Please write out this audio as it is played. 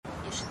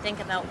you should think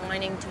about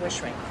whining to a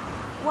shrink.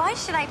 Why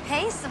should I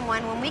pay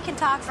someone when we can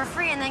talk for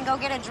free and then go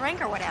get a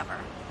drink or whatever?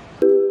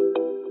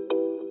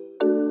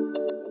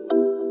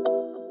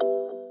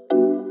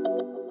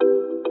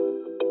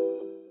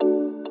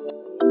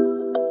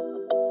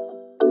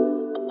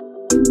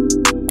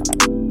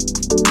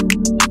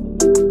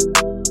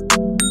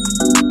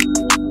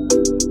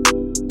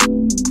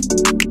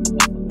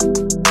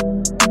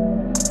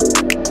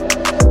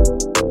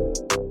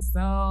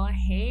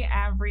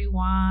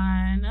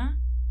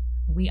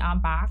 We are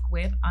back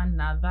with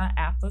another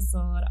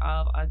episode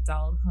of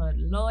Adulthood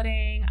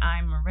Loading.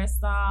 I'm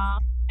Marissa.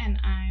 And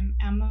I'm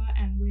Emma,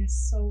 and we're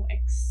so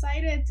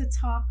excited to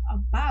talk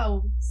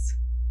about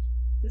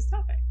this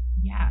topic.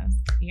 Yes.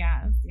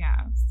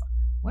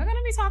 We're going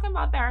to be talking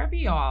about therapy,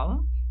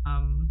 y'all.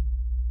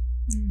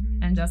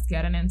 And just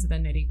getting into the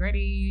nitty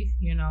gritty,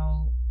 you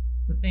know,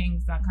 the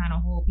things that kind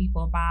of hold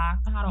people back,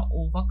 how to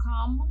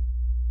overcome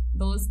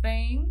those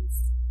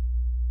things.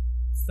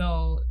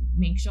 So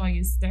make sure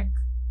you stick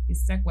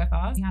with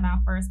us. We had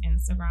our first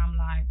Instagram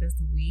live this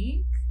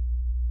week.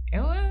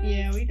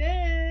 Yeah, we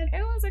did.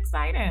 It was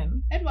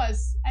exciting. It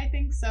was. I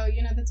think so.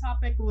 You know, the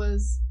topic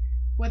was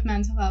with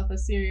mental health, a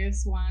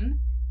serious one,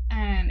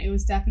 and it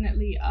was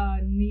definitely a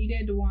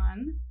needed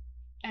one.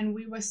 And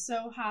we were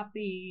so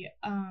happy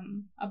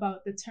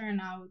about the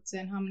turnout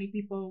and how many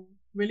people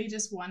really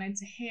just wanted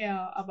to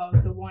hear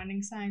about the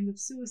warning signs of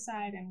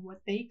suicide and what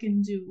they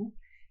can do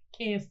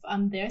if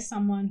there's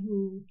someone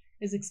who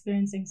is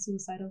experiencing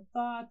suicidal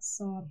thoughts,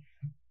 or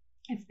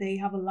if they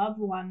have a loved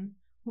one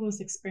who is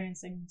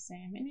experiencing the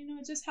same. And, you know,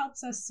 it just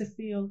helps us to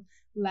feel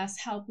less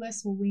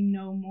helpless when we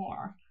know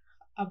more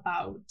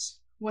about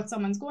what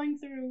someone's going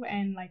through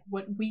and like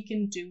what we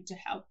can do to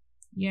help.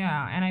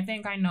 Yeah, and I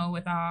think I know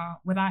with our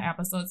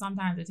episodes,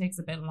 sometimes it takes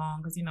a bit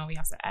long because, you know, we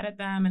have to edit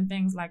them and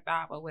things like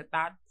that. But with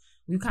that,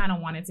 we kind of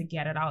wanted to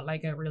get it out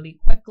like really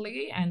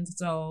quickly. And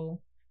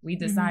so we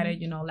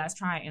decided, you know, let's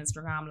try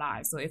Instagram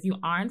Live. So if you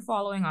aren't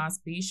following us,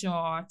 be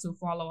sure to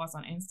follow us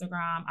on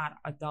Instagram at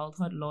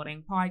Adulthood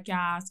Loading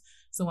Podcast.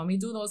 So when we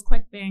do those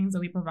quick things,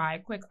 we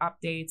provide quick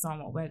updates on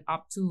what we're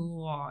up to,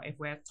 or if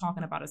we're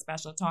talking about a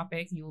special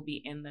topic, you will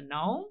be in the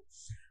know.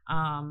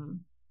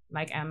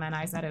 Like Emma and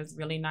I said, it was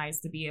really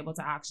nice to be able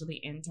to actually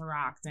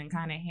interact and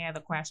kind of hear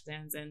the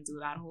questions and do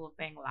that whole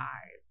thing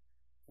live.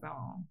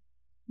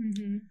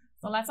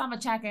 So let's have a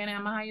check-in.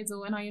 Emma, how you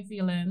doing? How you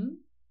feeling?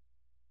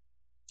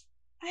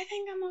 I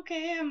think I'm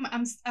okay.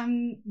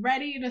 I'm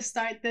ready to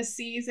start this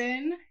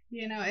season.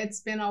 You know,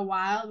 it's been a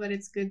while, but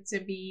it's good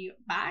to be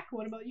back.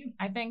 What about you?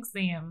 I think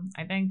same.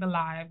 I think the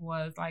live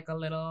was like a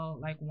little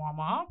like warm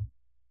up,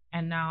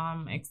 and now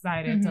I'm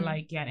excited to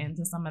like get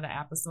into some of the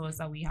episodes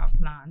that we have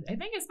planned. I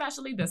think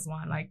especially this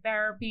one, like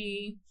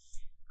therapy.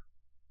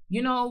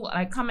 You know,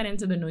 like coming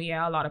into the new year,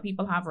 a lot of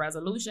people have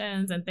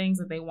resolutions and things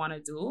that they want to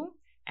do,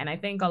 and I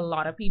think a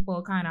lot of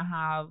people kind of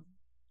have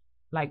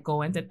like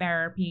go into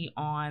therapy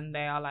on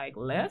their like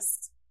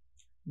list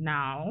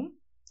now.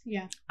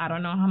 Yeah. I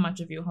don't know how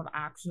much of you have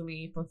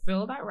actually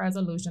fulfilled that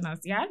resolution as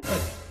yet,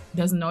 but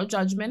there's no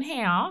judgment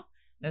here.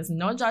 There's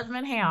no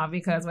judgment here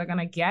because we're going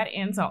to get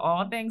into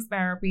all things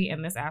therapy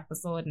in this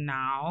episode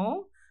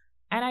now.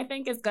 And I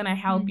think it's going to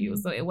help you.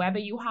 So whether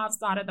you have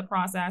started the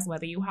process,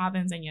 whether you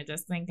haven't and you're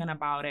just thinking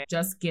about it,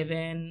 just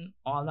given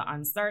all the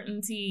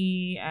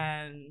uncertainty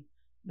and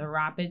the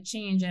rapid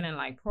changing and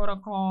like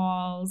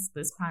protocols,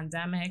 this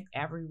pandemic,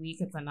 every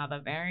week it's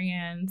another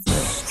variant.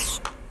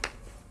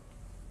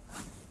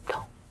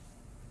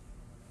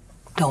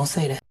 Don't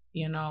say that.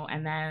 You know,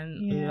 and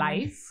then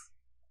life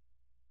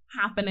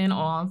happening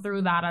all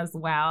through that as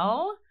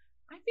well.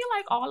 I feel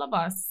like all of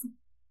us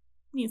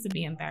needs to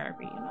be in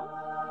therapy, you know?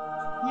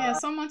 Yeah,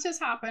 so much has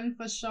happened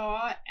for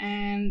sure.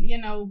 And, you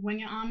know, when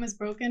your arm is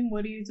broken,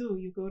 what do?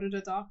 You go to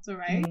the doctor,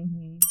 right?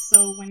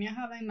 So when you're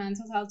having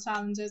mental health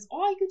challenges,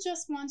 or you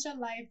just want your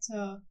life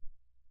to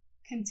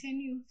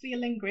continue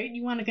feeling great,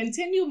 you want to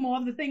continue more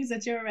of the things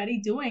that you're already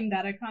doing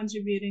that are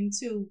contributing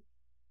to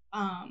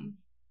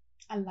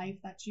a life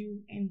that you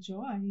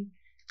enjoy,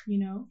 you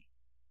know,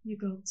 you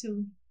go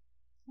to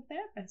a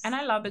therapist. And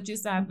I love that you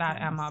said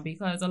that, Emma,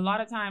 because a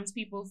lot of times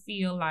people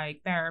feel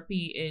like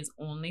therapy is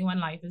only when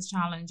life is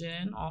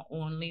challenging or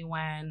only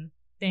when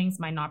things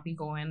might not be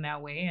going their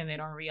way, and they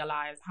don't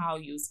realize how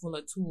useful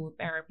a tool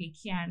therapy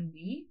can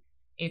be.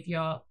 If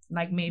you're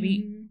like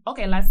maybe,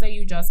 okay, let's say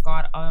you just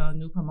got a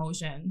new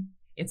promotion.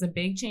 It's a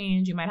big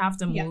change. You might have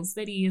to move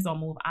cities or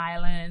move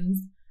islands.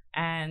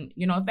 And,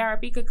 you know,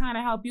 therapy could kind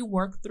of help you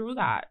work through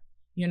that,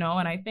 you know,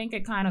 and I think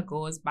it kind of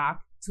goes back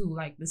to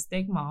like the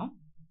stigma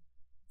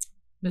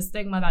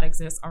that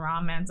exists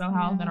around mental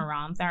health and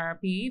around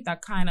therapy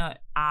that kind of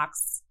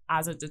acts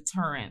as a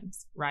deterrent,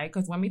 right?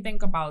 Because when we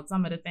think about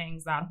some of the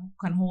things that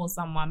can hold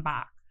someone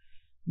back,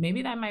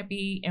 maybe they might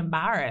be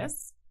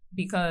embarrassed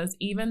because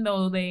even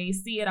though they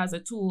see it as a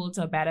tool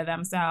to better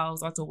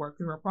themselves or to work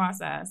through a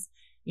process,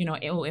 you know,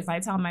 if I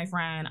tell my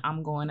friend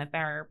I'm going to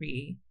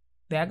therapy,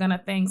 they're going to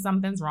think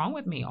something's wrong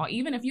with me. Or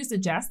even if you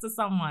suggest to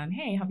someone,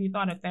 hey, have you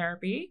thought of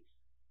therapy?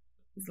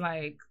 It's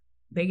like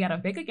they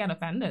could get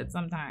offended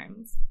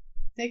sometimes.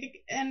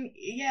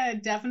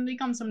 it definitely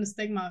comes from the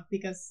stigma,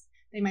 because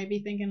they might be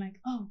thinking like,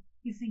 oh,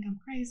 you think I'm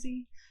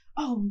crazy?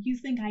 Oh, you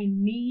think I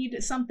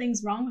need,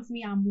 something's wrong with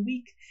me, I'm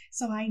weak,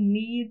 so I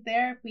need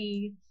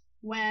therapy.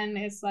 When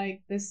it's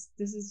like, this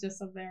is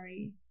just a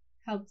very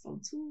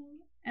helpful tool.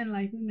 And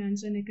like we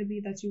mentioned, it could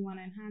be that you want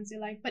to enhance your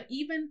life. But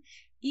even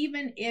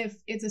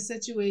if it's a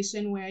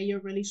situation where you're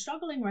really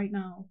struggling right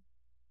now,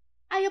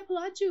 I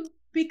applaud you,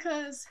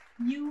 because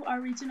you are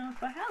reaching out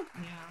for help.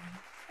 Yeah.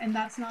 And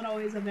that's not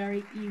always a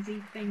very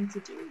easy thing to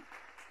do.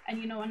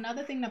 And, you know,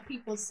 another thing that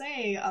people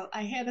say,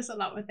 I hear this a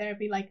lot with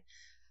therapy, like,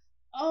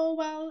 oh,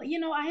 well, you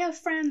know, I have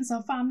friends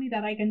or family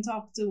that I can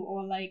talk to.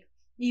 Or like,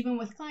 even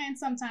with clients,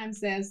 sometimes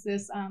there's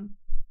this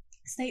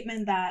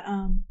statement that,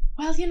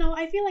 well, you know,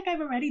 I feel like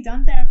I've already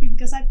done therapy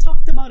because I've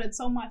talked about it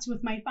so much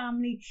with my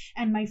family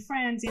and my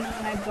friends, you know,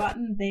 and I've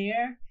gotten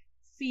their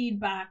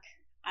feedback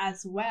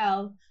as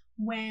well.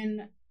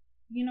 When,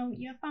 you know,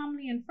 your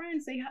family and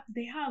friends,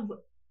 they have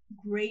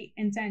great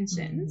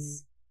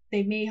intentions.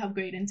 They may have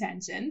great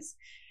intentions.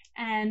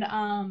 And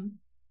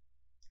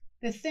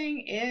the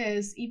thing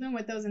is, even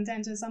with those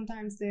intentions,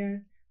 sometimes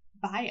they're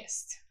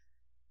biased.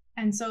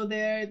 And so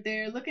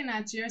they're looking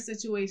at your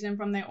situation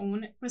from their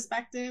own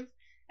perspective,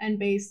 and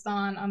based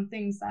on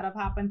things that have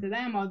happened to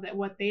them, or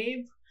what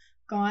they've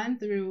gone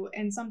through.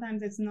 And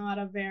sometimes it's not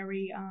a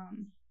very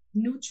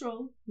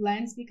neutral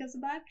lens because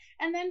of that.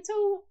 And then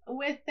too,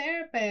 with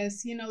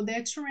therapists, you know,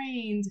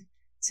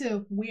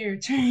 we're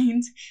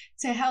trained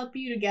to help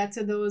you to get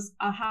to those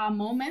aha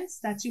moments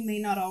that you may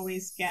not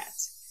always get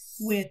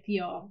with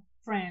your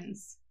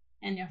friends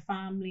and your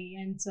family,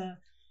 and to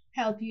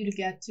help you to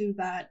get to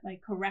that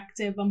like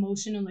corrective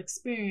emotional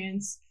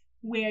experience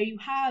where you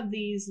have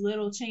these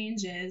little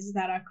changes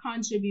that are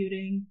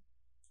contributing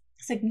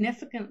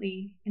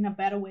significantly in a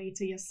better way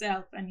to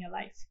yourself and your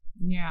life.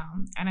 Yeah.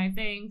 And I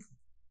think,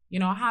 you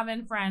know,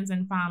 having friends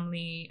and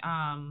family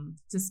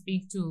to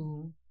speak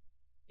to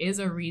is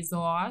a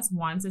resource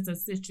once it's a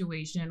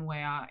situation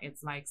where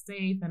it's like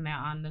safe and they're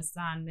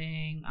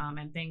understanding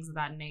and things of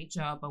that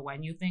nature. But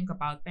when you think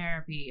about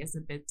therapy, it's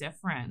a bit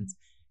different.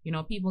 You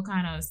know, people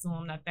kind of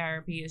assume that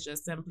therapy is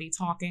just simply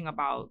talking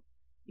about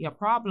your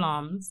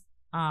problems.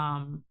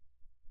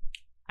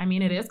 I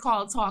mean, it is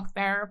called talk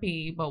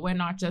therapy, but we're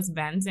not just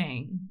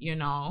venting, you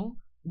know.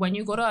 When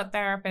you go to a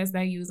therapist,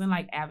 they're using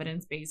like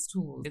evidence-based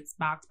tools. It's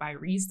backed by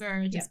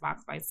research, It's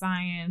backed by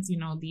science, you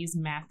know, these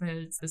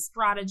methods, the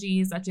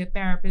strategies that your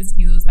therapist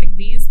use, like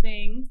these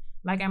things,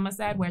 like Emma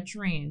said, we're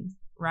trained,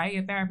 right?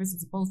 Your therapist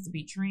is supposed to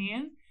be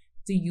trained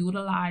to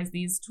utilize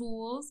these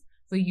tools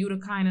for you to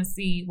kind of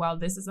see, well,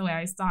 this is the way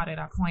I started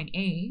at point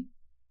A.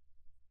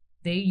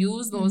 They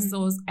use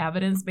those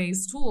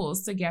evidence-based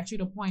tools to get you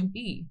to point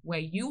B, where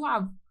you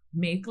have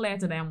made clear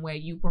to them where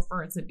you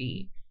prefer to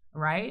be.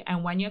 Right.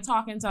 And when you're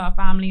talking to a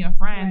family or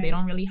friend, they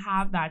don't really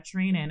have that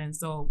training. And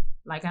so,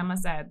 like Emma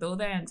said, though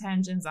their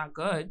intentions are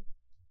good,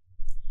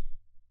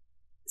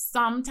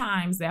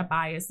 sometimes their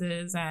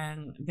biases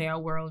and their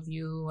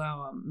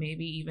worldview,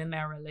 maybe even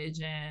their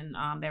religion,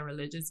 their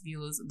religious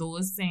views,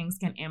 those things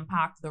can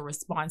impact the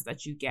response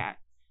that you get.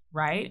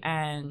 Right.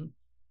 And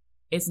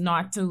it's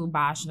not to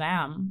bash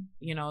them,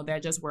 you know,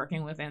 they're just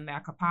working within their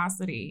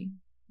capacity.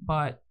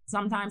 But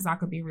sometimes that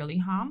could be really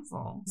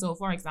harmful. So,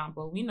 for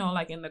example, we know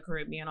like in the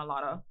Caribbean, a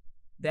lot of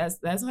there's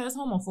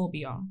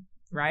homophobia,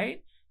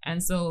 right?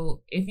 And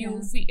so if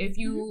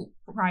you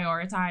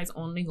prioritize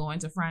only going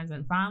to friends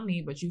and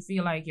family, but you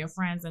feel like your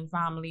friends and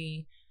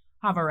family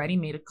have already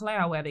made it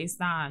clear where they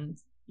stand,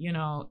 you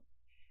know,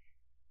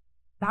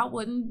 that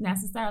wouldn't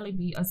necessarily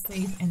be a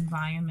safe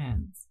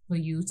environment for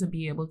you to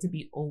be able to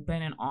be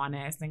open and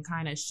honest and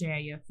kind of share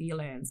your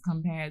feelings,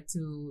 compared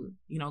to,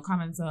 you know,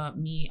 coming to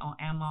me or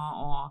Emma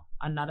or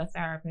another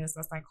therapist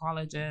or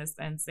psychologist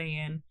and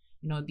saying,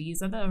 you know,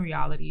 these are the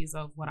realities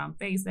of what I'm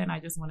facing.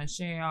 I just want to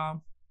share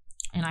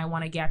and I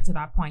want to get to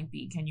that point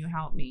B. Can you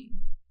help me?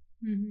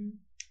 Mm-hmm.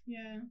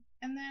 Yeah.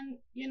 And then,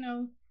 you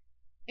know,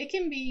 it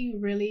can be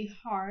really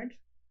hard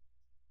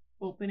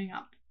opening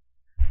up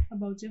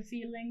about your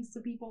feelings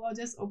to people, or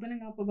just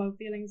opening up about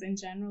feelings in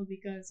general,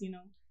 because, you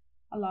know,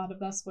 a lot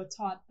of us were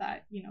taught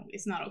that, you know,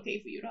 it's not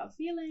okay for you to have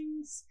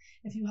feelings.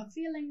 If you have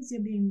feelings,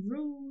 you're being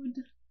rude.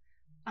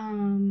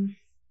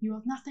 You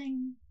have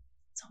nothing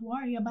to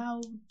worry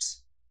about.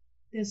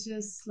 It's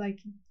just like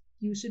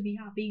you should be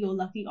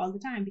happy-go-lucky all the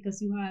time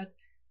because you had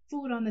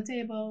food on the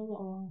table,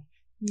 or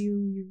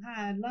you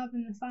had love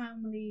in the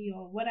family,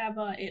 or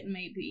whatever it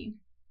may be.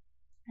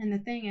 And the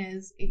thing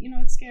is, you know,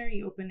 it's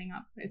scary opening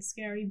up. It's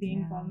scary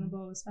being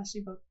vulnerable,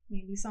 especially about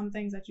maybe some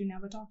things that you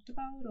never talked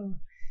about, or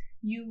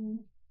you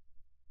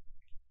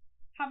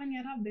haven't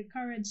yet had the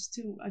courage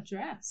to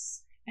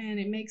address. And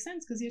it makes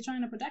sense because you're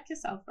trying to protect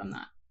yourself from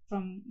that,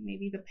 from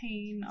maybe the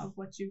pain of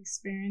what you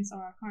experience or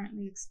are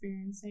currently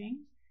experiencing.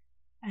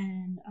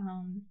 And,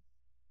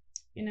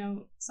 you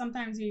know,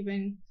 sometimes you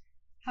even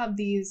have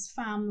these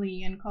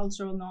family and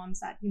cultural norms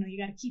that, you know, you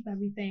got to keep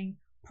everything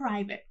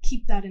private,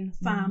 keep that in the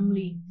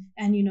family,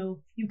 and, you know,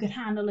 you could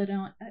handle it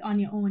on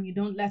your own. You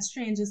don't let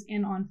strangers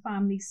in on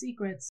family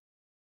secrets.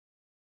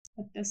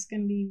 But this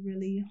can be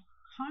really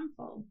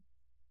harmful.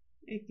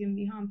 It can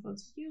be harmful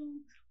to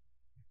you,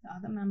 the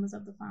other members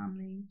of the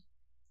family.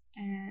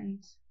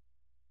 And,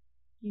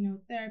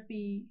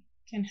 therapy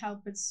can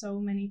help with so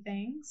many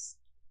things,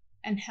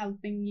 and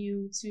helping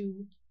you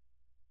to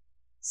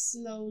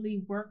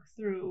slowly work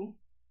through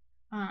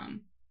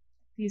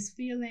these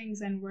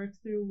feelings and work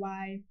through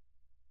why,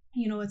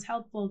 it's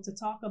helpful to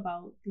talk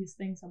about these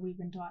things that we've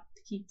been taught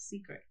to keep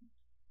secret,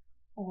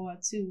 or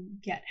to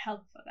get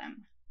help for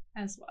them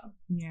as well.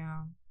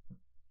 Yeah,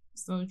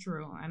 so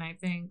true. And I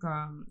think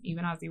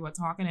even as you were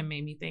talking, it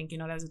made me think,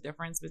 there's a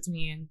difference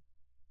between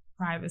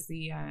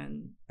privacy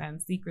and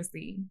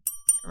secrecy,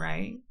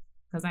 right?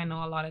 Because I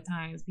know a lot of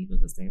times people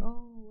just say,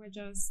 oh,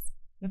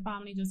 the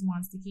family just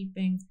wants to keep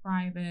things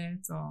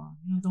private, or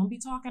don't be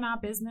talking our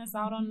business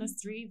out on the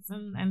streets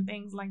and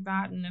things like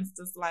that. And it's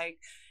just like,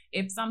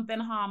 if something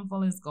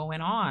harmful is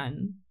going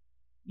on,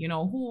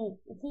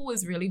 who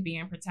is really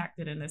being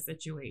protected in this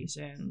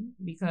situation?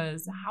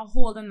 Because how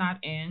holding that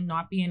in,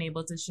 not being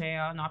able to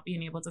share, not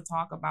being able to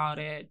talk about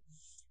it,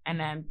 and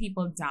then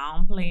people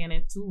downplaying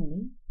it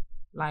too,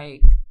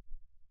 like,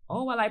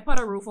 oh well, I put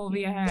a roof over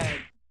your head,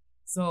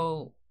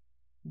 so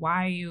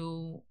why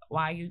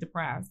are you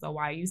depressed, or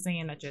why are you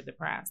saying that you're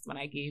depressed when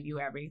I gave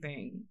you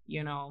everything?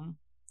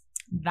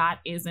 That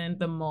isn't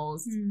the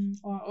most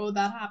or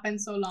that happened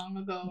so long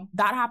ago.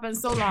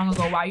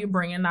 Why are you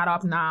bringing that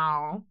up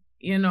now?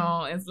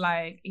 It's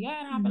like,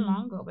 yeah, it happened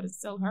long ago, but it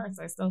still hurts.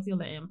 I still feel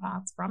the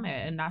impacts from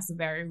it. And that's a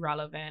very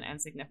relevant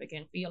and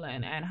significant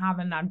feeling. And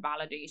having that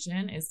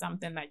validation is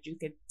something that you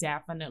could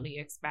definitely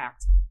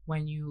expect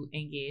when you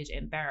engage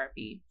in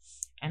therapy.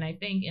 And I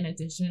think in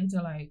addition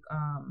to like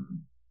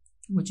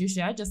what you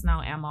shared just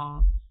now,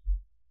 Emma,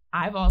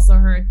 I've also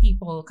heard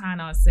people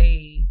kind of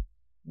say,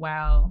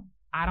 well,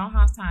 I don't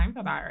have time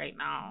for that right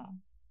now.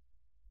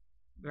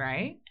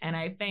 Right? And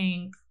I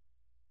think...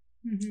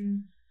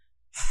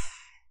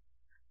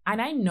 And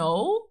I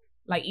know,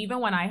 like, even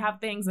when I have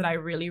things that I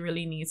really,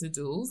 really need to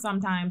do,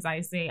 sometimes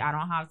I say I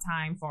don't have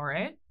time for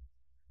it.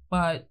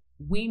 But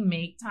we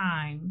make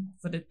time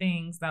for the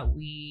things that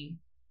we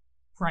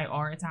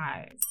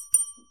prioritize.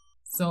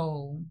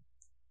 So,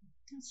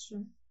 that's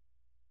true.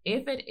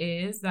 If it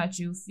is that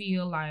you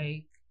feel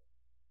like,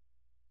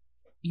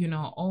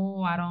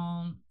 oh, I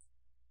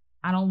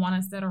don't want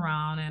to sit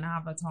around and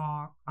have a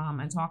talk,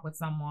 and talk with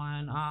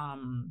someone,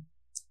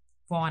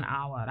 for an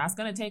hour. That's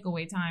going to take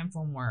away time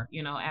from work,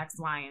 X,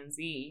 Y, and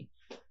Z.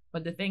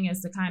 But the thing is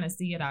to kind of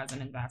see it as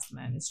an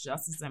investment. It's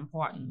just as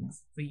important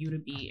for you to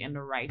be in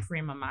the right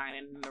frame of mind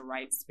and in the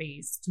right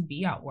space to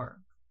be at work,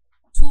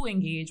 to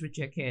engage with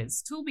your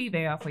kids, to be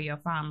there for your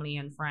family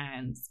and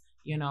friends,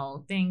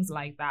 things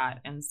like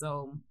that. And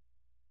so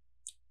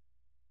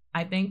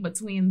I think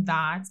between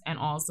that and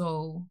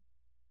also,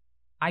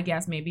 I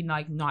guess maybe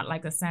like not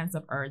like a sense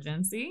of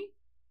urgency.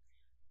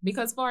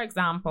 Because, for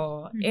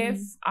example, if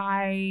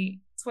I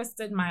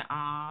twisted my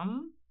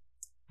arm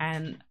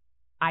and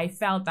I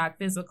felt that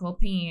physical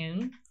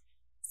pain,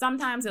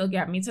 sometimes it'll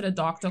get me to the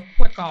doctor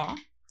quicker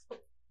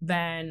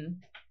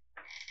than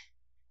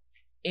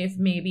if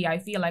maybe I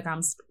feel like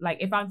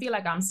if I feel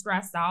like I'm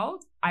stressed out,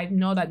 I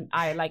know that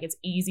it's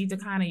easy to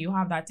you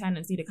have that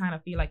tendency to kind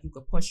of feel like you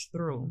could push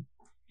through.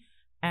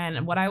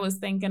 And what I was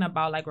thinking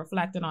about, like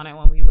reflecting on it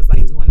when we was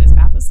like doing this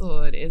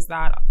episode, is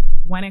that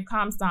when it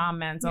comes to our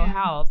mental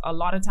health, a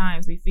lot of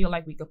times we feel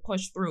like we could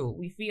push through.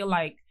 We feel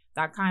like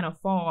that kind of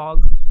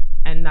fog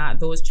and that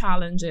those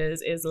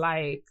challenges is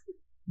like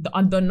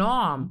the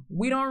norm.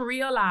 We don't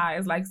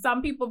realize, like,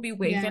 some people be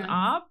waking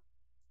up,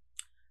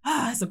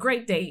 it's a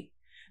great day.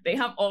 They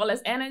have all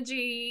this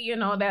energy,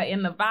 they're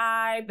in the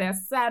vibe, they're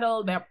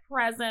settled, they're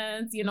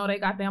present, they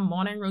got their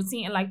morning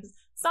routine. And like,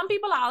 some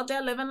people are out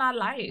there living that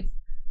life.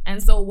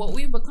 And so what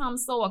we've become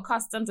so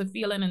accustomed to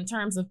feeling in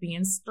terms of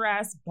being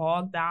stressed,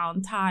 bogged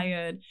down,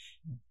 tired,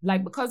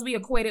 like, because we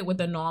equate it with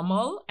the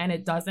normal, and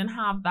it doesn't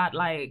have that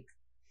like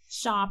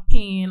sharp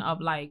pain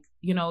of like,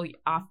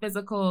 our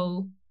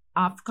physical,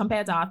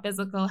 compared to our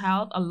physical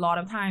health, a lot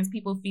of times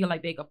people feel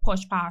like they could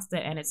push past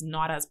it and it's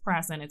not as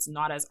pressing, it's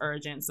not as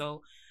urgent.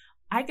 So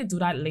I could do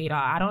that later.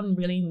 I don't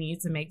really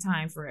need to make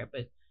time for it.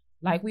 But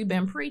like we've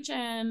been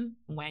preaching,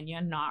 when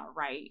you're not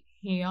right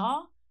here,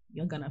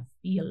 you're going to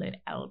feel it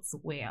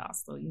elsewhere.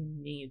 So you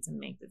need to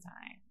make the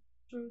time.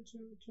 True.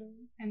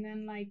 And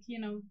then, like, you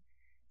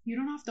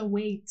don't have to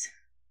wait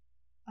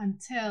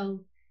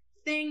until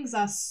things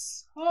are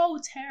so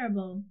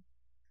terrible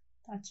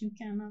that you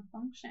cannot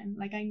function.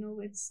 Like, I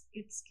know it's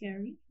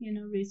scary,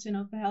 reaching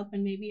out for help.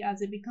 And maybe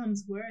as it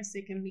becomes worse,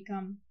 it can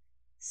become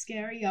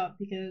scarier,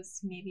 because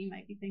maybe you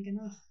might be thinking,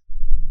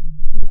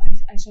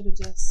 I should have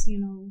just,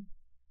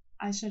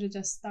 I should have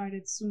just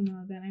started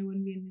sooner, then I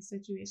wouldn't be in this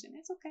situation.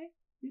 It's okay.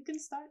 You can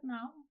start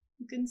now.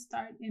 You can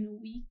start in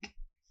a week.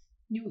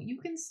 You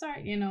can start,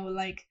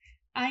 like,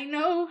 I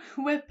know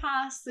we're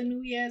past the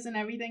New Year's and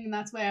everything, and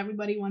that's where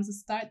everybody wants to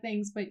start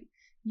things, but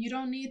you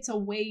don't need to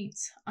wait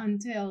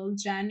until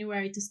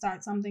January to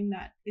start something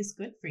that is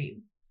good for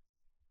you.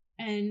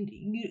 And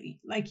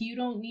you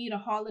don't need a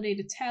holiday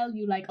to tell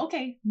you, like,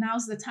 okay,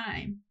 now's the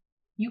time.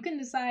 You can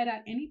decide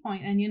at any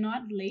point, and you're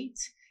not late.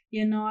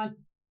 You're not,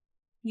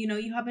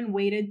 you haven't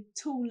waited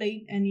too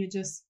late, and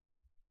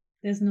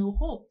there's no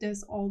hope.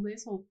 There's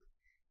always hope.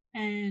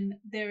 And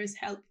there is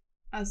help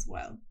as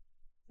well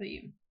for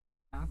you.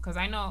 Because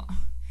I know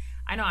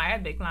I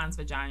had big plans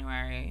for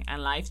January,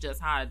 and life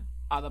just had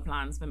other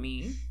plans for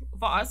me.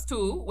 For us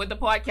too, with the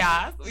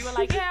podcast, we were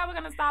like, yeah, we're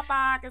gonna start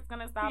back. It's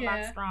gonna start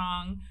back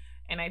strong.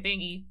 And I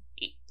think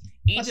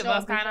each of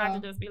us kind of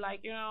had to just be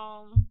like,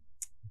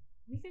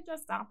 we could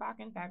just start back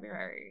in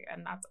February,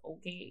 and that's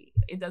okay.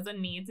 It doesn't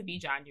need to be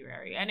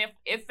January. And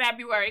if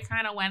February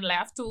kind of went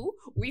left too,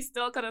 we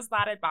still could have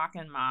started back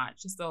in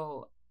March.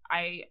 So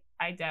I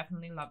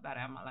definitely love that,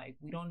 Emma. Like,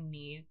 we don't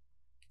need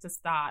to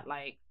start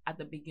like at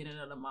the beginning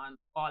of the month,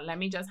 or let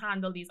me just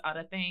handle these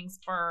other things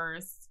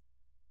first.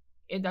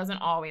 It doesn't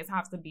always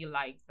have to be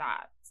like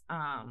that.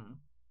 And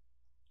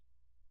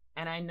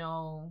I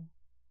know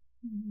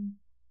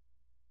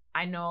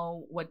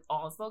what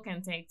also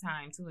can take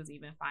time too is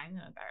even finding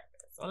a therapist.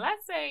 So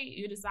let's say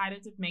you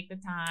decided to make the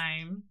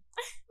time.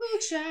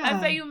 Let's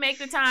say you make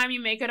the time, you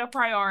make it a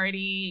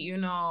priority.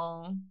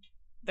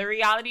 The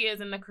reality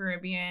is, in the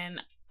Caribbean,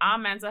 our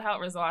mental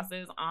health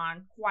resources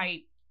aren't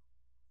quite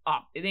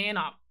up. They ain't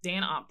up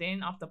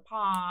to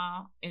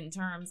par in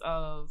terms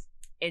of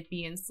it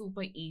being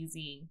super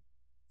easy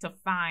to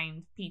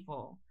find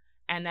people.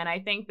 And then I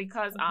think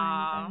because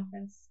our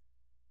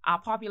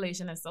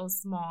population is so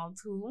small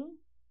too,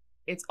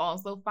 it's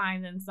also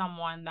finding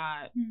someone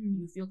that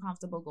you feel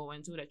comfortable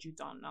going to that you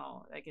don't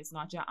know. Like, it's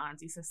not your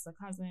auntie, sister,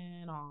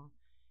 cousin,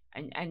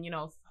 and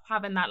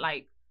having that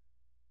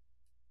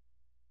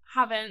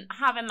having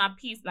that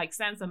piece, like,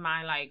 sense of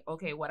mind, like,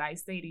 okay, what I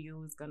say to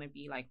you is gonna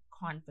be like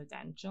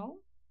confidential.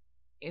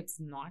 It's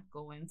not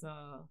going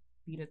to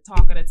be the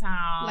talk of the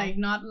town. Like,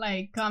 not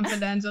like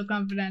confidential,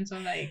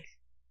 like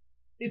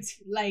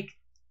it's like,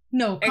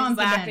 no,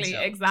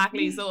 confidential.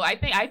 Exactly. So I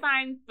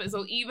find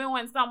even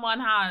when someone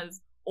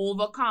has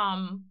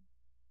overcome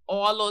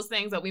all those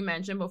things that we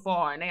mentioned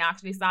before, and they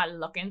actually start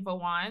looking for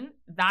one,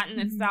 that in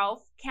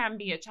itself can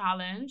be a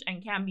challenge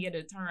and can be a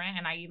deterrent.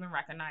 And I even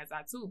recognize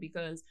that too,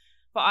 because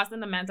for us in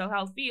the mental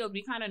health field,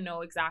 we kind of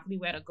know exactly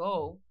where to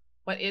go.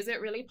 But is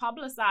it really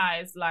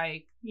publicized,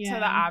 like, to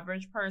the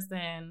average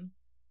person?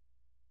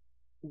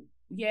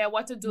 Yeah,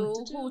 what to do,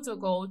 who to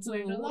go to,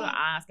 who to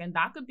ask. And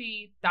that could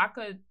be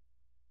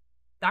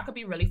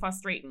really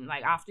frustrating.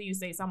 Like, after you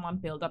say someone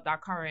build up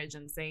that courage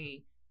and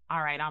say,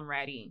 all right, I'm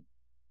ready,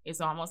 it's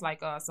almost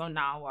like, so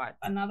now what?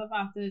 Another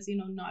factor is,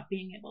 not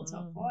being able to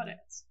afford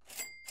it.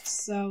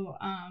 So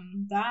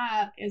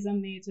that is a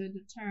major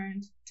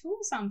deterrent too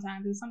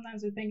sometimes. And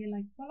sometimes we're thinking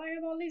like, well, I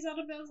have all these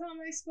other bills. How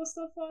am I supposed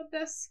to afford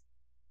this?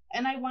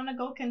 And I want to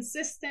go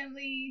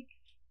consistently.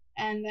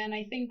 And then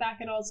I think that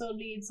could also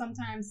lead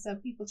sometimes to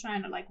people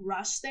trying to like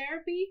rush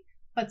therapy.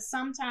 But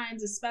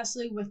sometimes,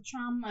 especially with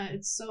trauma,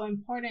 it's so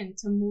important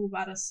to move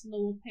at a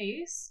slow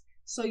pace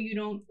so you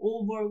don't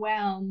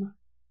overwhelm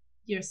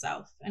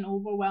yourself and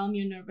overwhelm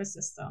your nervous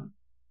system.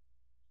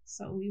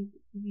 So you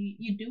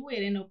do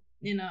it in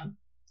a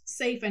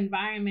safe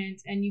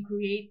environment, and you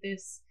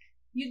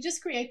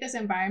just create this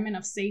environment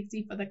of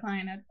safety for the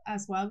client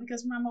as well.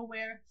 Because remember,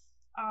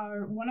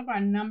 one of our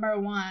number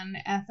one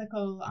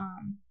ethical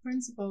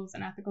principles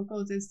and ethical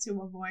codes is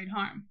to avoid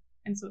harm.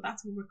 And so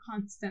that's what we're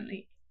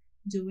constantly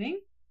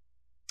doing.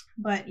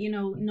 But,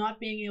 not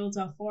being able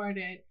to afford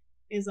it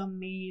is a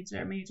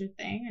major, major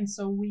thing. And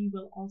so we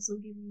will also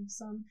give you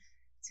some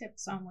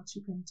tips on what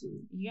you can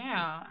do.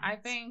 Yeah, I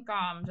think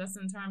just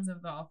in terms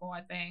of the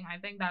afford thing, I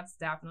think that's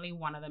definitely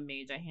one of the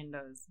major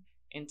hinders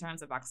in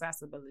terms of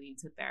accessibility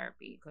to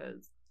therapy.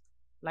 Because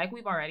like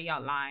we've already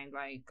outlined,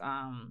 like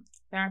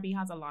therapy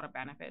has a lot of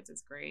benefits.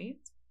 It's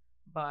great,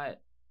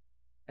 but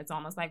it's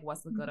almost like,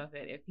 what's the good of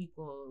it if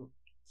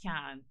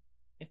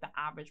the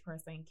average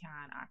person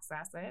can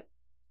access it?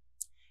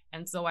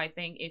 And so I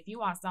think if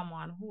you are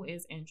someone who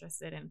is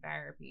interested in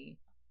therapy,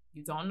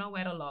 you don't know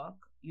where to look,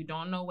 you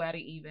don't know where to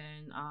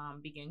even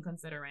begin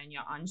considering,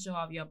 you're unsure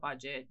of your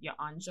budget, you're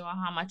unsure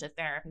how much a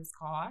therapist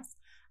costs,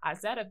 I'd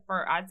say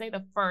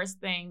the first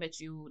thing that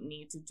you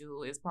need to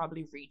do is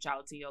probably reach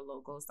out to your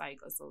local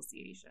psych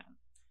association,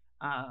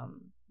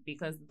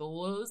 because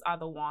those are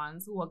the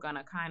ones who are going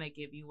to kind of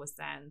give you a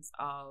sense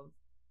of,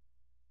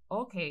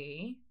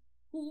 okay,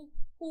 who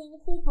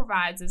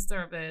provides this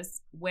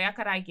service? Where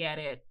could I get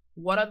it?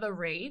 What are the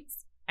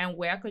rates? And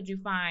where could you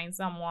find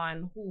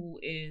someone who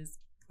is,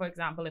 for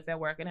example, if they're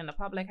working in the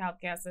public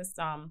healthcare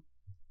system,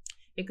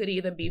 it could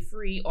either be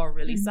free or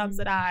really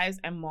subsidized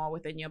and more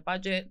within your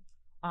budget.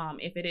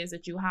 If it is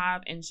that you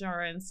have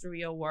insurance through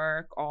your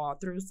work or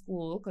through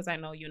school, because I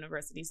know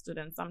university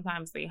students,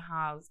 sometimes they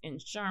have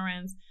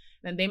insurance,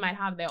 then they might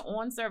have their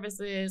own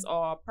services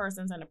or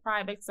persons in the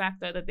private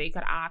sector that they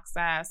could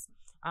access.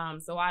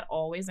 So I'd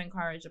always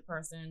encourage a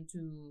person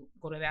to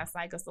go to their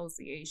psych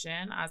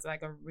association as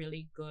like a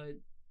really good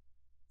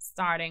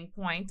starting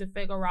point to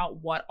figure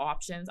out what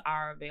options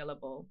are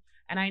available.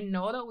 And I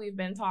know that we've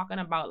been talking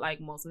about like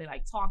mostly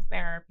like talk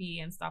therapy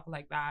and stuff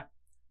like that,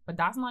 but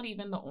that's not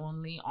even the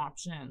only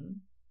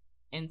option.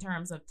 in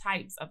terms of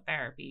types of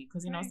therapy.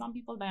 Because, you know, Right. some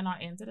people, they're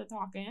not into the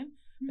talking.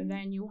 But Mhm.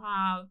 then you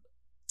have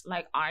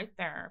like art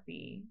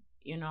therapy,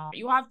 you know,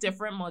 you have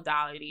different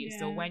modalities.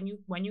 So Yeah.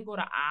 when you go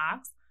to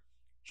ask,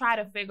 try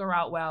to figure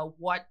out, well,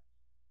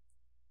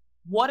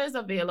 what is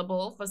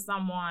available for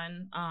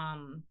someone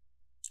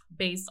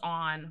based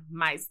on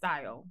my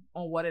style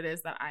or what it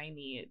is that I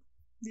need.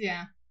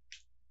 Yeah.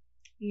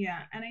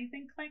 Yeah. And I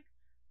think like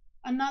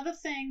another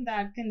thing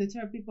that can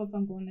deter people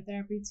from going to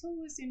therapy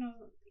too is, you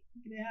know,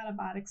 they had a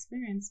bad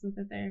experience with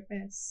the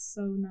therapist.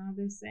 So now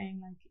they're saying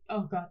like,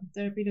 oh God,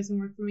 therapy doesn't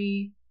work for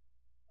me.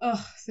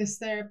 Oh, this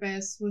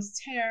therapist was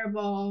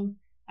terrible.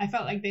 I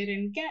felt like they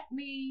didn't get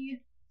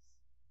me.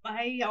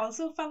 I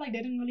also felt like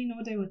they didn't really know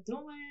what they were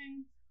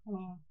doing,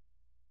 or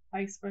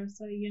vice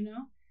versa, you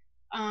know?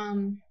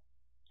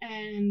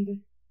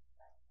 And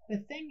the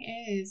thing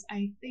is,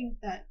 I think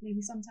that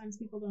maybe sometimes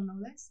people don't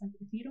know this. Like,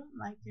 if you don't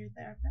like your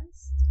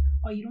therapist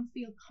or you don't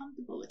feel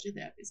comfortable with your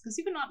therapist, because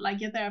you cannot like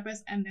your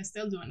therapist and they're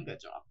still doing a good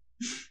job,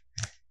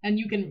 and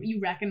you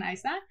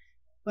recognize that,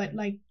 but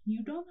like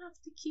you don't have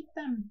to keep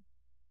them.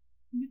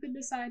 You could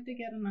decide to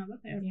get another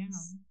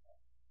therapist.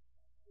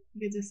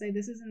 You could just say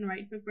this isn't the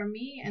right fit for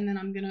me, and then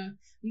I'm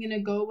gonna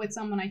go with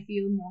someone I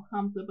feel more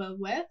comfortable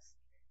with.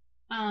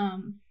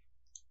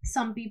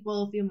 Some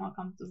people feel more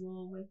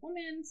comfortable with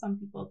women. Some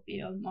people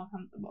feel more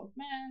comfortable with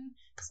men.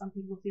 Some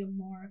people feel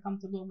more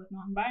comfortable with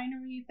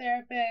non-binary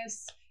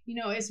therapists. You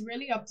know, it's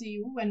really up to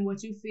you and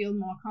what you feel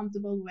more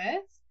comfortable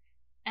with,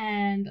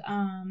 and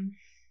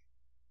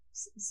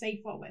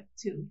safer with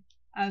too,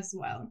 as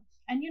well.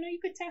 And you know, you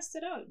could test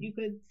it out. You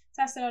could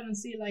test it out and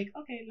see, like,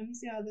 okay, let me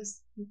see how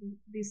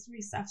these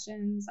 3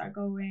 sessions are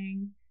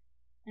going.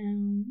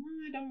 And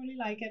I don't really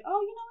like it.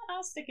 Oh, you know what?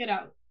 I'll stick it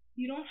out.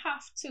 You don't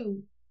have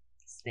to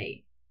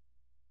stay.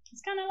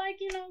 It's kind of like,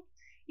 you know,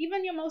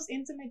 even your most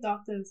intimate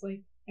doctors,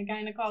 like a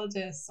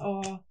gynecologist,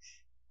 or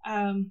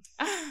that's all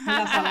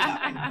I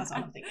got right now. That's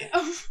all I'm thinking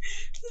of.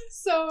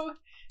 So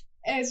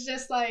it's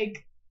just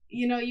like,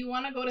 you know, you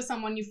want to go to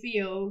someone you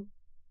feel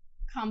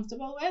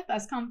comfortable with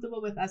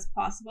as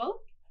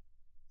possible.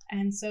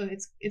 And so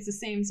it's the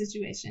same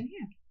situation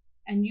here.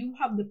 And you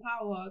have the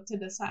power to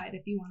decide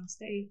if you want to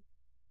stay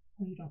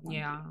or you don't want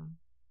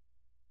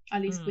to.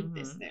 At least with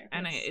this therapist.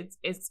 And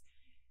it's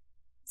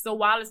so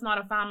while it's not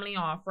a family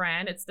or a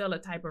friend, it's still a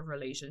type of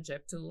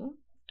relationship too.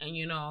 And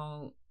you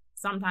know,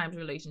 sometimes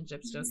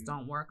relationships just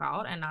don't work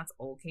out, and that's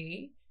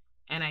okay.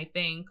 And I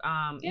think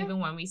even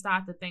when we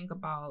start to think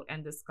about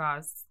and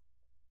discuss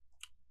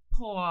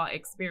poor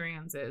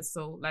experiences,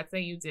 so let's say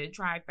you did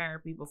try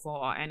therapy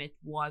before and it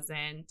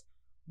wasn't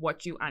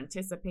what you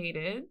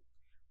anticipated,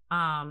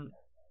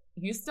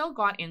 you still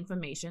got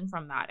information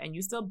from that and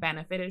you still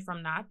benefited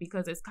from that,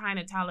 because it's kind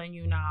of telling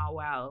you now,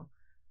 well,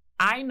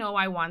 I know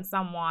I want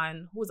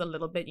someone who's a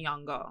little bit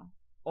younger,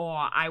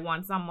 or I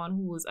want someone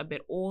who's a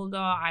bit older.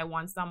 I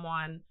want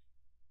someone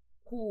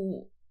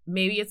who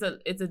maybe it's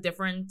a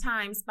different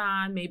time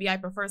span. Maybe I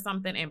prefer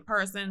something in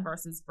person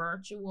versus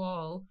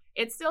virtual.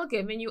 It's still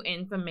giving you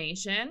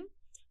information.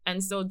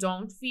 And so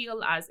don't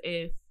feel as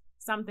if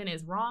something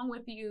is wrong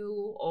with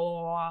you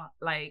or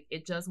like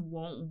it just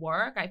won't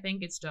work. I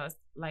think it's just,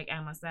 like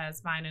Emma says,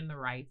 finding the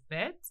right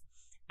fit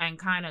and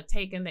kind of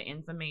taking the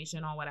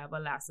information or whatever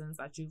lessons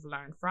that you've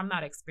learned from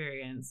that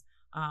experience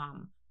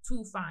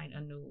to find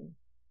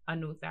a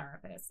new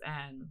therapist.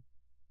 And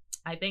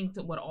I think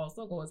what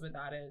also goes with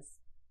that is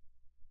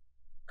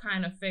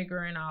kind of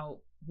figuring out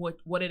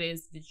what it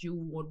is that you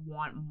would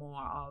want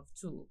more of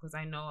too, because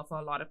I know for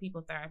a lot of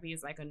people therapy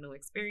is like a new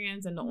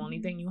experience, and the only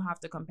thing you have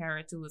to compare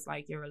it to is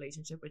like your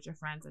relationship with your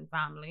friends and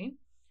family.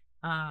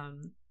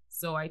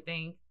 So I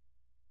think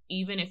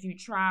even if you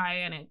try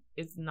and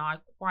it's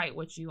not quite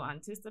what you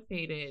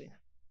anticipated,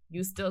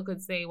 you still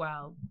could say,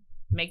 well,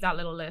 make that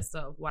little list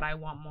of what I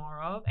want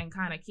more of and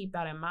kind of keep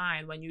that in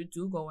mind when you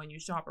do go and you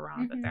shop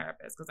around the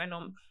therapist. Because I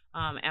know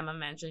Emma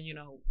mentioned, you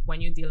know,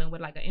 when you're dealing with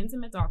like an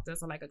intimate doctor,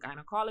 so like a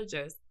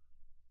gynecologist,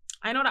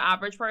 I know the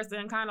average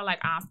person kind of like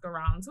ask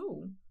around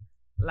too.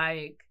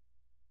 Like,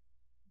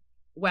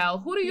 well,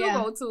 who do you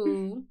go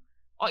to?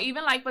 Or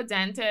even like for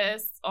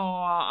dentists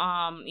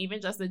or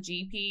even just a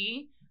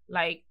GP.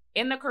 Like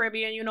in the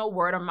Caribbean, you know,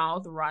 word of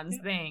mouth runs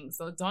things.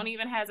 So don't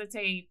even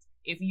hesitate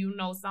if you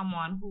know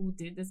someone who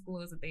did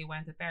disclose that they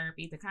went to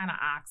therapy to kind of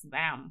ask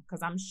them,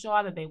 because I'm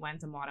sure that they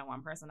went to more than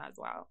one person as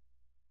well.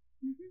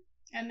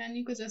 And then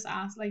you could just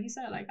ask, like you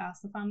said, like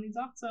ask the family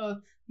doctor,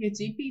 your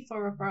GP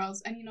for referrals.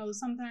 And, you know,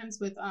 sometimes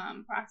with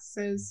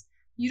practices,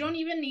 you don't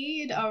even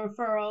need a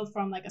referral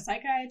from like a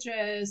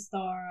psychiatrist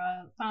or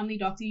a family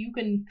doctor. You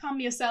can come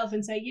yourself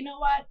and say, you know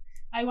what,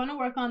 I want to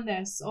work on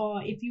this.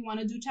 Or if you want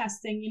to do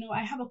testing, you know,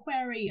 I have a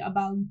query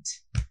about,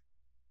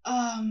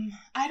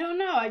 I don't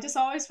know. I just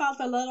always felt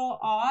a little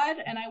odd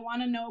and I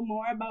want to know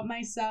more about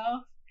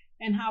myself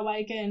and how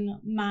I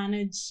can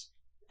manage,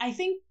 I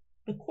think,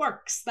 the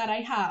quirks that I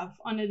have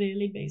on a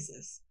daily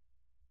basis.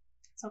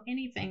 So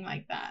anything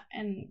like that.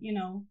 And, you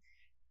know,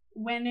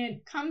 when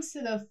it comes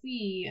to the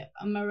fee,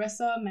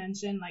 Marissa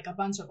mentioned like a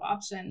bunch of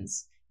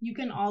options. You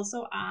can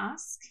also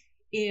ask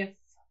if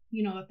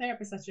a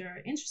therapist that you're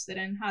interested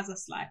in has a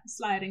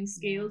sliding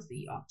scale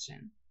fee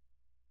option.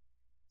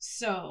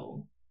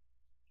 So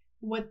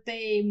what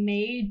they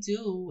may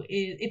do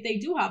is, if they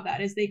do have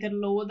that, is they could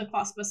lower the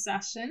cost per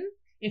session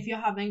if you're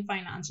having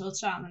financial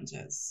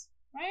challenges,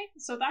 right?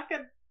 So that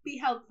could be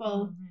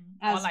helpful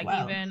as or like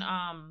well. even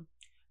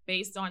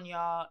based on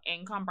your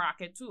income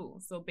bracket too.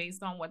 So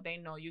based on what they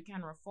know you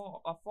can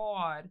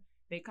afford,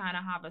 they kind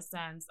of have a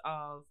sense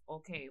of,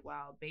 okay,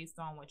 well, based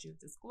on what you've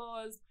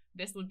disclosed,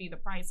 this would be the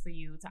price for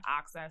you to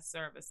access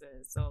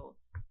services. So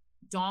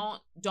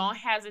don't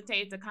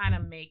hesitate to kind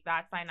of make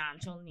that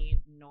financial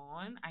need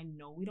known. I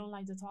know we don't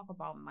like to talk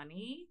about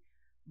money,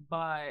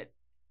 but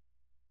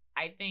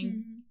I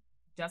think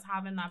just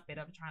having that bit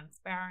of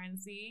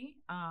transparency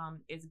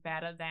is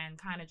better than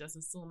kind of just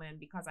assuming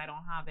because I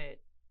don't have it,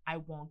 I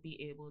won't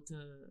be able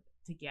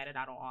to get it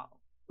at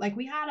all. Like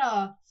we had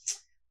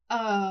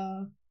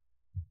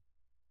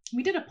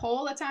we did a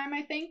poll a time,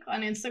 I think,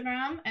 on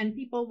Instagram, and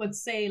people would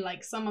say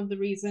like some of the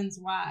reasons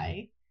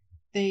why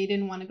they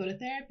didn't want to go to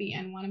therapy.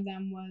 And one of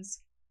them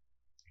was,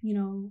 I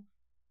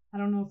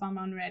don't know if I'm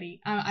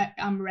ready.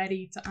 I'm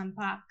ready to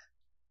unpack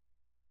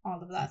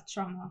all of that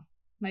trauma.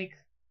 Like,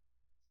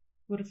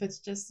 what if it's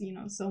just,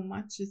 so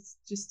much, it's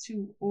just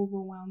too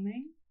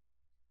overwhelming.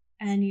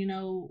 And,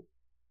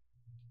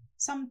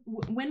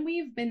 when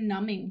we've been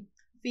numbing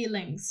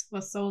feelings for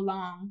so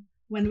long,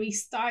 when we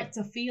start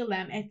to feel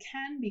them, it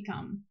can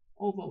become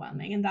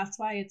overwhelming. And that's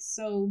why it's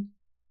so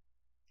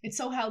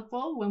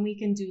helpful when we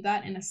can do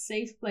that in a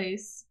safe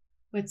place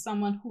with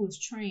someone who is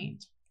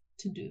trained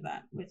to do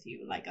that with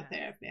you, like a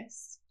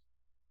therapist.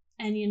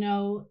 And,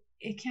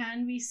 it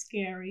can be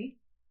scary.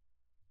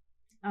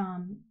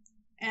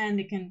 And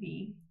it can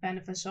be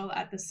beneficial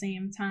at the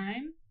same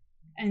time.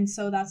 And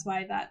so that's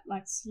why that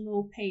like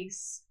slow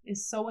pace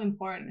is so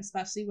important,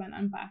 especially when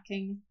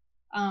unpacking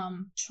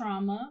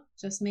trauma,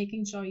 just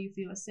making sure you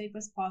feel as safe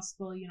as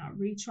possible, you're not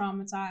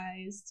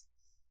re-traumatized.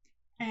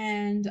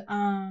 And,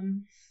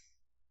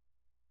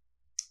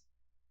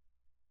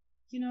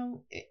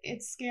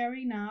 it's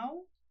scary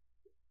now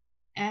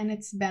and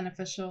it's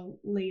beneficial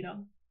later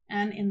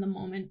and in the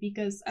moment,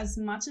 because as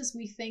much as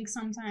we think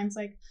sometimes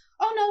like,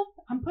 oh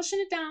no, I'm pushing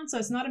it down so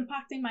it's not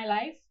impacting my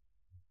life,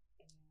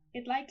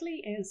 it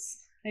likely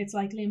is. It's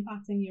likely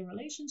impacting your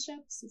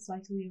relationships, it's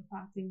likely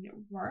impacting your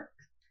work,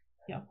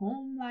 your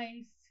home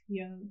life,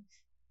 your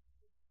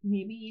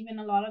maybe even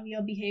a lot of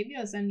your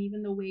behaviors and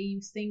even the way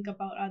you think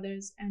about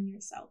others and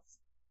yourself.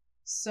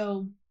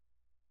 So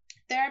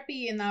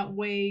therapy in that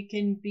way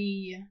can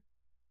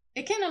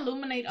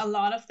illuminate a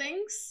lot of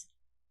things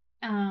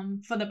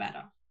for the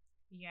better.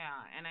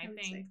 Yeah, and I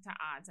think to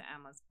add to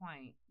Emma's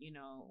point,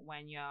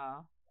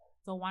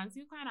 once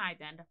you kind of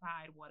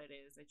identified what it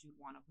is that you'd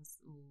want to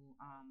pursue,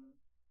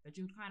 that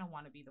you'd kind of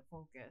want to be the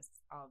focus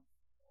of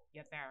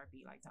your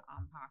therapy, like to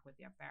unpack with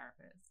your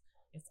therapist,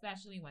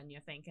 especially when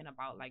you're thinking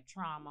about like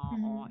trauma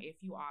or if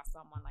you are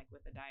someone like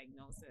with a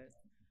diagnosis,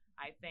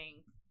 I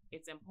think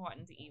it's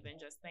important to even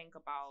just think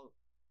about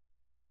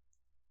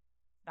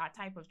that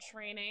type of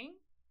training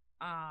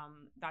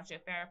that your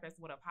therapist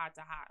would have had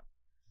to have.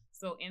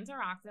 So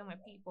interacting with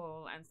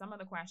people and some of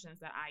the questions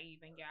that I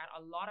even get,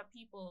 a lot of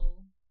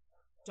people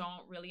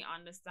don't really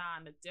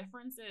understand the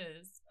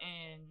differences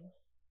in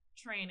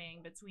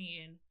training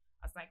between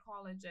a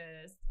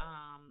psychologist,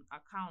 a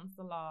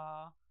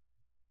counselor,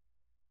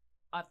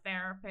 a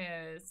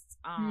therapist,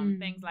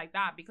 things like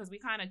that, because we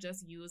kind of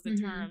just use the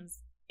terms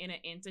in an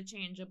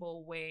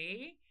interchangeable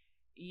way.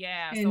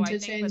 Yeah, so I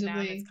think for them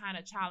it's kind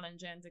of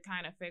challenging to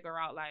kind of figure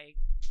out like,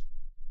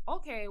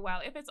 okay,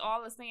 well, if it's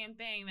all the same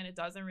thing, then it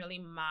doesn't really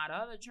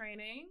matter, the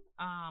training.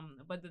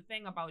 But the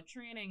thing about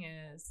training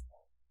is,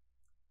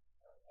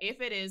 if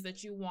it is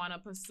that you want to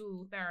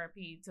pursue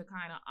therapy to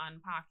kind of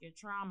unpack your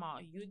trauma,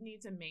 you'd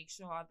need to make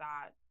sure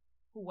that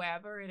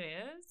whoever it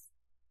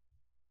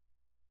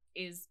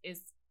is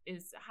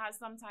has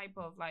some type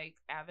of like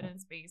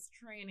evidence-based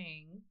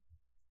training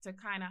to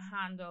kind of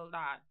handle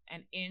that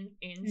and in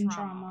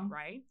trauma,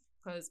 right?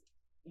 Because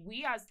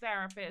we as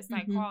therapists,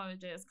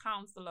 psychologists,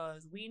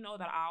 counselors, we know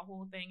that our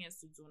whole thing is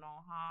to do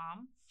no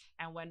harm,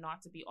 and we're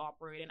not to be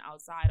operating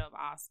outside of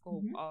our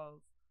scope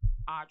of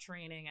our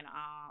training and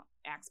our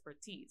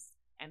expertise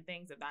and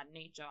things of that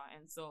nature.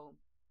 And so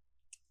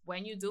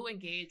when you do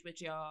engage with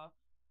your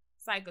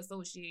psych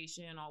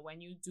association, or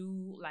when you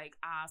do like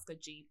ask a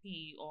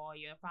GP or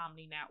your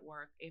family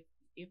network, if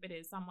it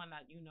is someone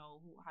that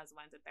who has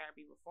went to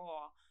therapy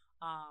before,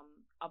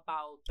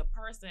 about the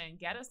person,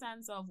 get a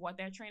sense of what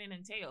their training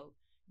entailed,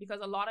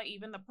 because a lot of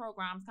even the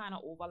programs kind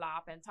of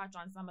overlap and touch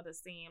on some of the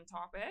same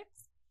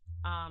topics.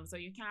 So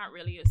you can't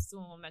really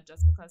assume that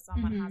just because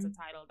someone has a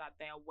title that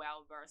they're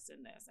well versed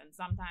in this. And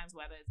sometimes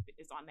whether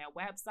it's on their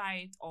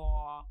website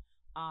or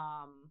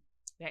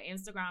their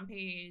Instagram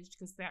page,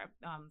 because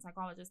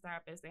psychologists,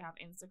 therapists, they have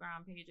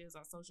Instagram pages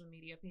or social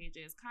media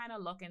pages, kind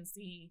of look and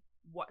see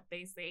what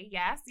they say.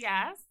 Yes,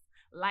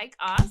 like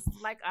us.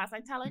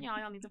 I'm telling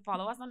y'all need to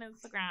follow us on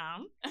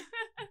Instagram.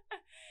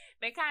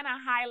 They kind of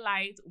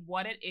highlight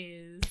what it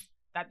is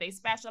that they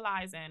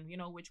specialize in, you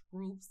know, which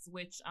groups,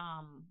 which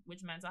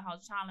mental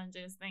health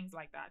challenges, things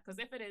like that. Because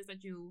if it is that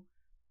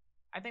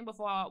I think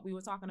before we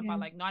were talking about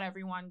like not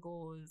everyone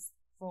goes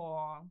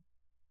for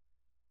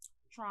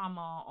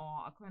trauma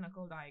or a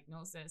clinical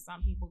diagnosis.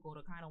 Some people go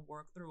to kind of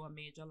work through a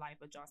major life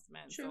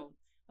adjustment. True. So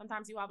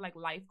sometimes you have like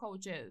life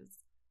coaches,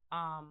 or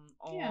I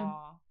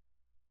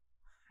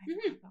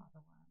forgot the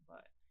other one,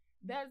 but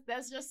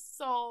there's just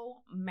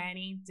so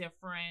many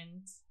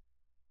different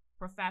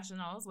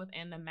professionals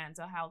within the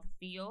mental health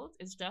field.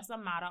 It's just a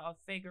matter of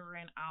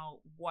figuring out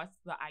what's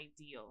the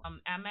ideal.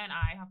 Emma and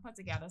I have put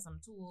together some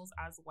tools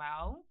as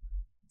well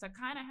to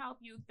kind of help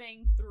you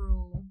think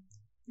through,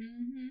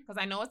 because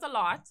I know it's a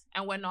lot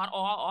and we're not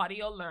all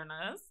audio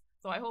learners,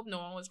 so I hope no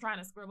one was trying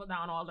to scribble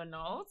down all the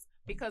notes,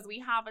 because we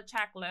have a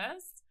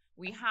checklist.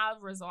 We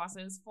have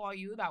resources for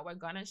you that we're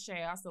going to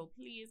share. So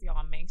please,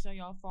 y'all, make sure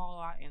y'all follow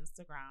our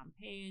Instagram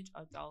page,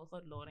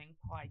 Adulthood Loading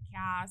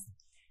Podcast,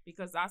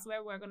 because that's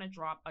where we're going to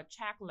drop a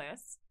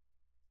checklist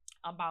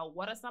about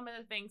what are some of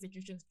the things that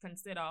you should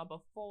consider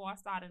before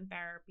starting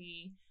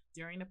therapy,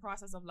 during the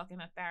process of looking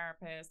at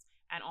therapists,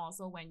 and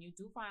also when you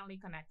do finally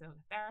connect with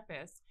a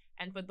therapist.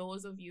 And for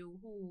those of you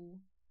who,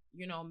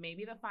 you know,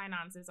 maybe the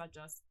finances are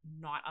just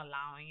not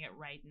allowing it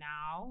right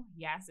now.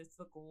 Yes, it's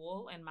the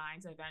goal in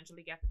mind to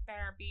eventually get the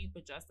therapy,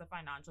 but just the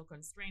financial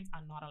constraints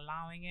are not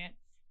allowing it.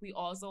 We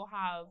also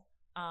have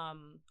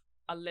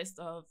a list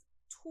of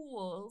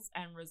tools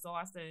and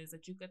resources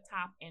that you could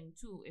tap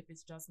into if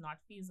it's just not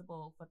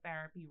feasible for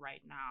therapy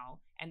right now.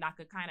 And that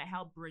could kind of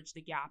help bridge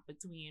the gap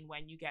between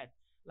when you get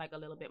like a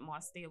little bit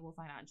more stable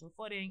financial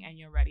footing and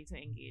you're ready to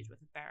engage with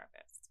a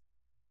therapist.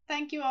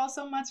 Thank you all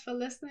so much for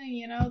listening.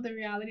 You know, the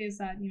reality is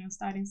that, you know,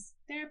 starting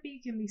therapy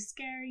can be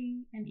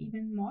scary, and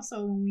even more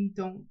so when we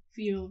don't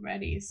feel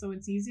ready. So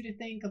it's easy to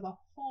think of a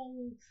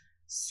whole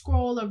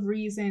scroll of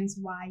reasons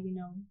why, you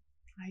know,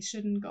 I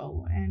shouldn't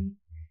go. And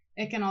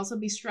it can also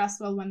be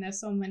stressful when there's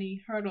so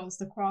many hurdles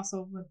to cross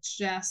over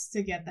just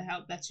to get the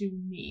help that you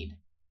need.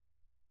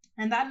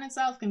 And that in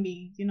itself can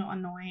be, you know,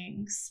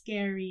 annoying,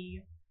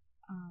 scary,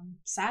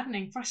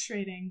 saddening,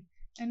 frustrating.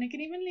 And it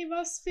can even leave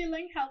us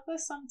feeling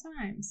helpless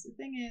sometimes. The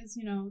thing is,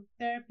 you know,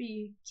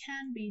 therapy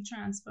can be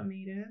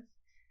transformative.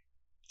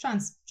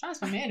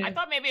 Transformative. I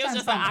thought maybe it was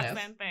just an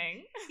accent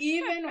thing.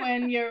 Even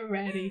when you're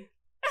ready.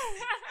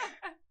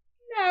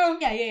 No.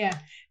 Yeah.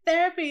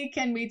 Therapy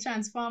can be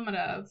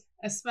transformative,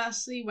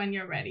 especially when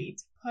you're ready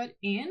to put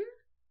in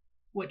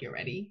what you're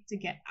ready to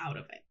get out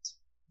of it.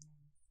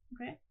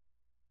 Okay?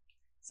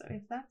 So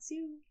if that's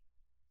you,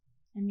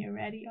 and you're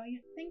ready, or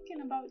you're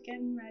thinking about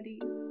getting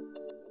ready,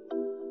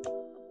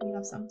 we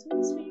have some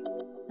tools for you,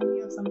 and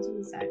we have some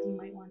tools that you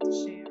might want to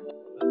share.